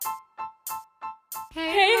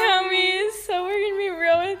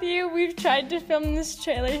we've tried to film this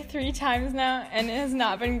trailer 3 times now, and it has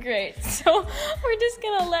not been great. So we're just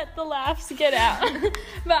going to let the laughs get out.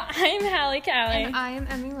 But I'm Hallie Callie. And I am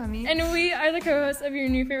Emmy Lemmy. And we are the co-hosts of your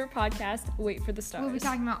new favorite podcast, Wait for the Stars. We'll be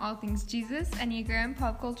talking about all things Jesus, Enneagram,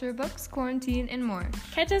 pop culture, books, quarantine, and more.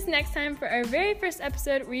 Catch us next time for our very first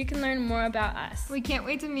episode where you can learn more about us. We can't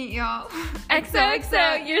wait to meet y'all.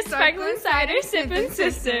 XOXO, your sparkling cider sipping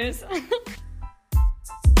sisters.